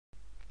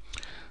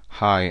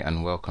Hi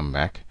and welcome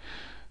back.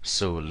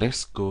 So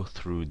let's go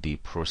through the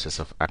process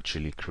of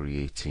actually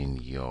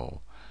creating your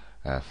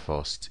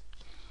first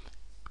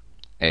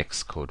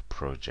Xcode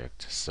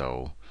project.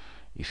 So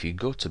if you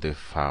go to the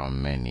file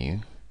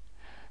menu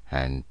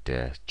and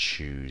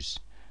choose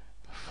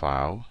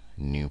file,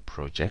 new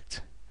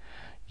project,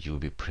 you'll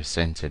be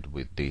presented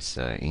with this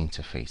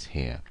interface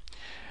here.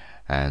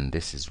 And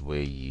this is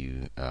where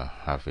you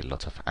have a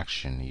lot of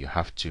action. You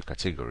have two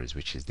categories,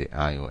 which is the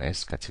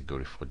iOS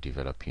category for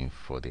developing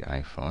for the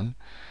iPhone,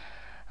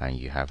 and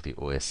you have the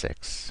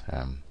OSX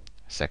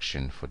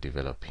section for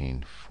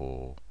developing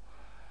for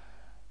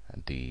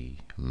the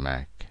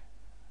Mac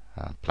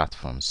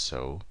platform.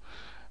 So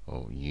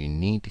you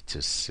need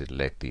to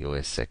select the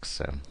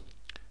OSX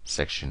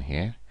section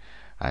here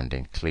and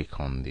then click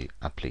on the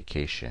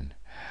application,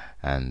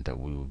 and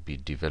we will be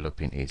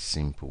developing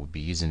we'll be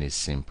using a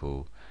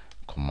simple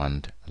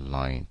command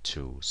line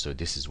tool. So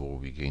this is what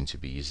we're going to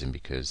be using,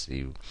 because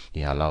it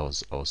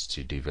allows us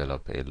to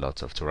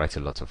write a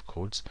lot of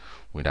codes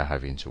without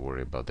having to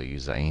worry about the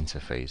user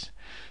interface.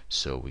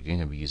 So we're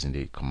going to be using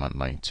the command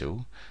line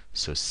tool.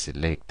 So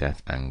select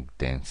that and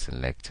then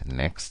select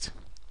next.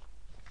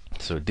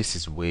 So this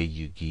is where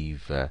you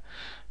give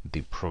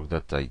the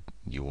program that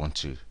you want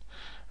to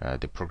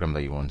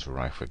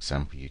write. For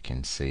example, you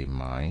can say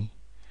my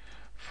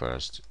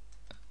first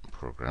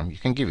program. You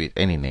can give it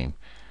any name.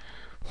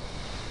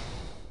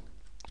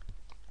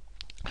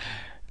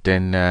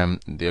 Then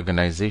the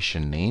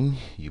organization name,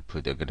 you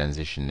put the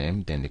organization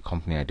name, then the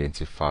company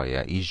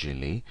identifier.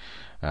 Usually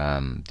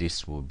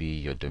this will be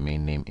your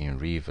domain name in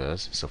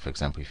reverse. So for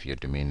example, if your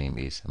domain name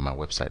is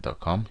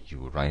mywebsite.com, you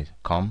will write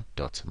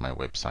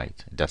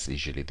com.mywebsite. That's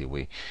usually the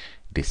way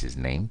this is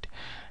named.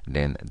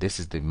 Then this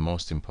is the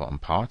most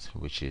important part,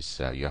 which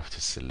is you have to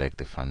select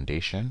the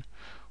foundation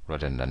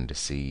rather than the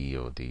C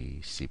or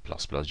the C++.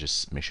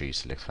 Just make sure you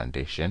select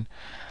foundation,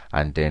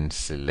 and then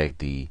select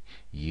the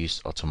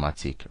use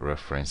automatic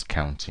reference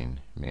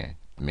counting.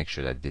 Make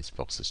sure that this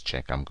box is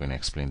checked. I'm going to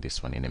explain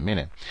this one in a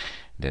minute.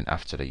 Then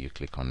after that, you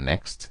click on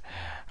next,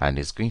 and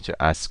it's going to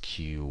ask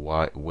you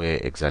where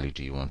exactly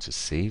do you want to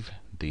save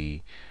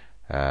the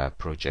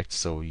project.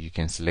 So you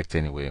can select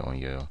anywhere on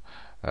your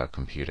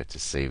computer to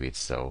save it.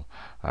 So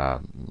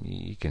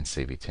you can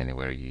save it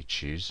anywhere you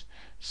choose.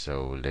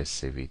 So let's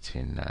save it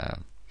in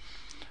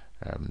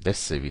let's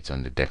save it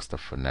on the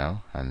desktop for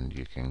now, and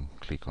you can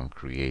click on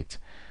create.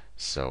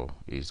 So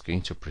it's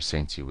going to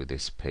present you with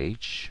this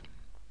page,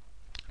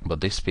 but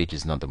this page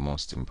is not the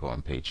most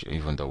important page,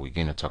 even though we're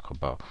going to talk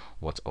about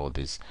what all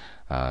this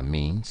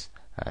means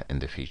in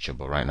the future.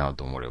 But right now,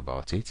 don't worry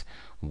about it.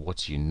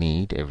 What you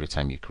need every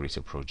time you create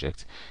a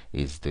project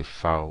is the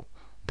file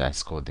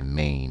that's called the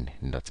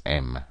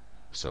main.m.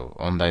 So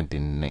under the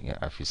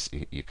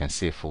you can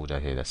see a folder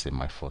here that says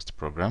my first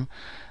program,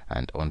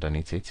 and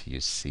underneath it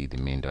you see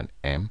the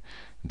main.m.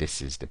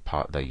 This is the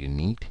part that you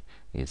need.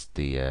 It's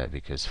the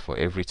because for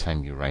every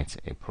time you write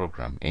a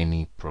program,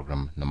 any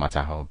program, no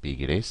matter how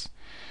big it is,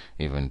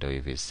 even though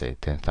if it's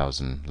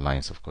 10,000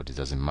 lines of code, it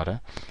doesn't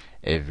matter.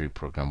 Every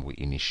program will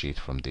initiate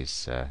from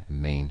this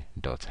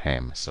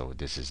main.m. So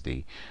this is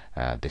the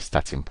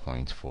starting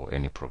point for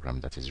any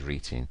program that is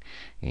written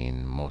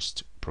in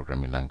most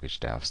programming language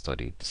that I've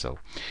studied. So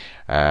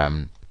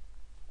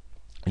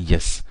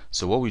yes,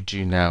 so what we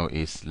do now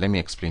is, let me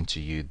explain to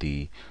you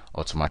the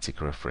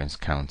automatic reference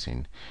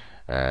counting.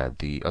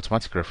 The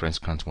automatic reference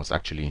count was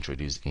actually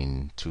introduced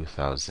in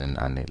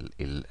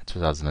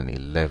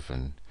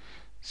 2011.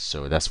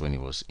 So that's when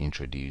it was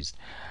introduced,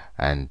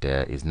 and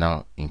is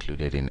now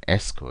included in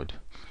Xcode.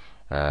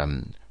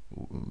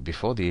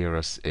 Before the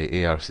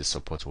ARC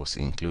support was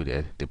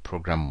included, the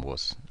program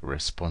was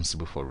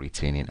responsible for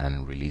retaining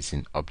and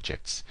releasing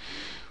objects,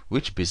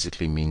 which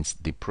basically means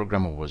the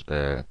programmer was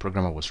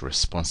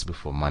responsible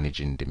for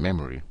managing the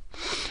memory.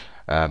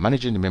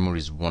 Managing the memory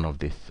is one of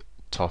the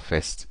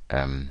toughest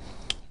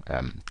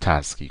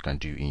task you can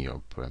do in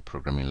your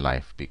programming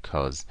life,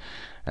 because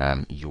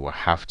you will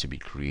have to be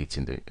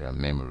creating the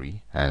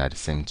memory, and at the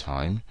same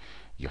time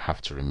you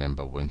have to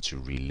remember when to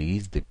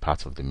release the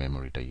part of the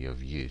memory that you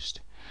have used.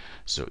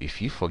 So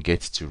if you forget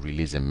to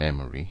release a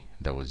memory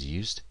that was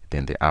used,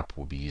 then the app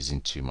will be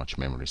using too much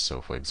memory. So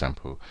for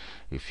example,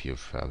 if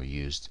you've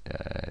used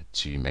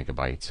 2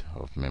 megabytes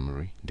of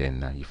memory,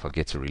 then you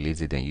forget to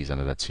release it, then use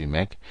another 2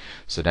 meg.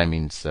 So that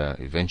means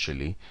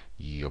eventually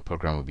your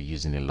program will be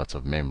using a lot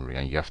of memory,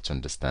 and you have to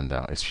understand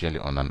that, especially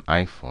on an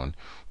iPhone,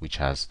 which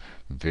has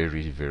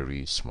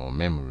very small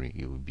memory,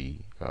 it would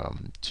be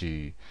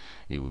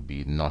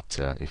not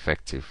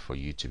effective for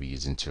you to be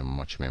using too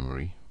much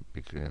memory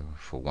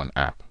for one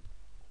app.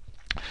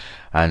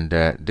 And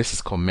this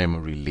is called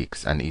memory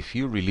leaks, and if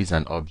you release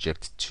an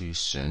object too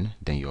soon,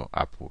 then your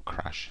app will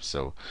crash.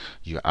 So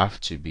you have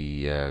to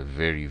be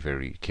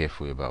very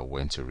careful about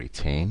when to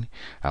retain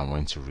and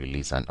when to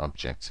release an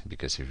object,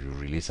 because if you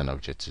release an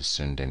object too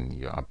soon, then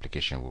your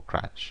application will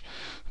crash.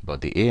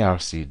 But the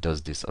ARC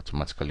does this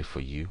automatically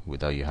for you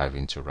without you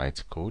having to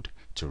write code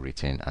to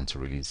retain and to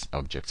release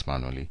objects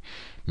manually.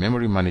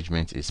 Memory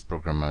management is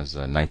programmer's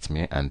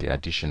nightmare, and the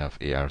addition of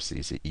ARC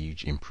is a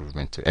huge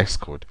improvement to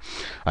Xcode.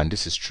 And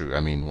this is true. I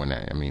mean,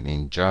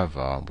 in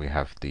Java we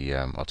have the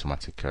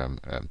automatic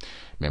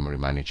memory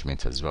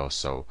management as well.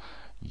 So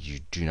you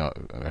do not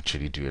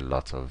actually do a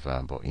lot of,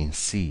 but in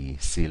C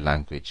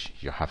language,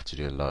 you have to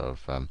do a lot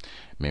of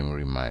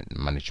memory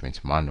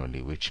management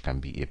manually, which can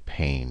be a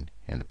pain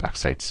in the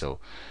backside. So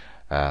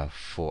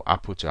for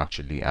Apple to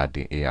actually add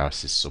the ARC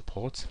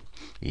support,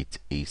 it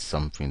is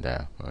something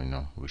that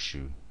we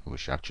should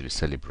actually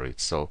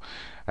celebrate. So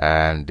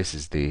this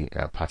is the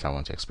part I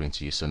want to explain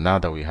to you. So now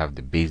that we have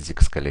the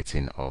basic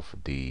skeleton of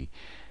the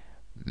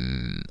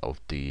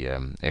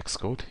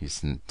Xcode,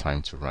 it's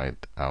time to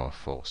write our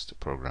first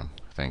program.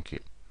 Thank you.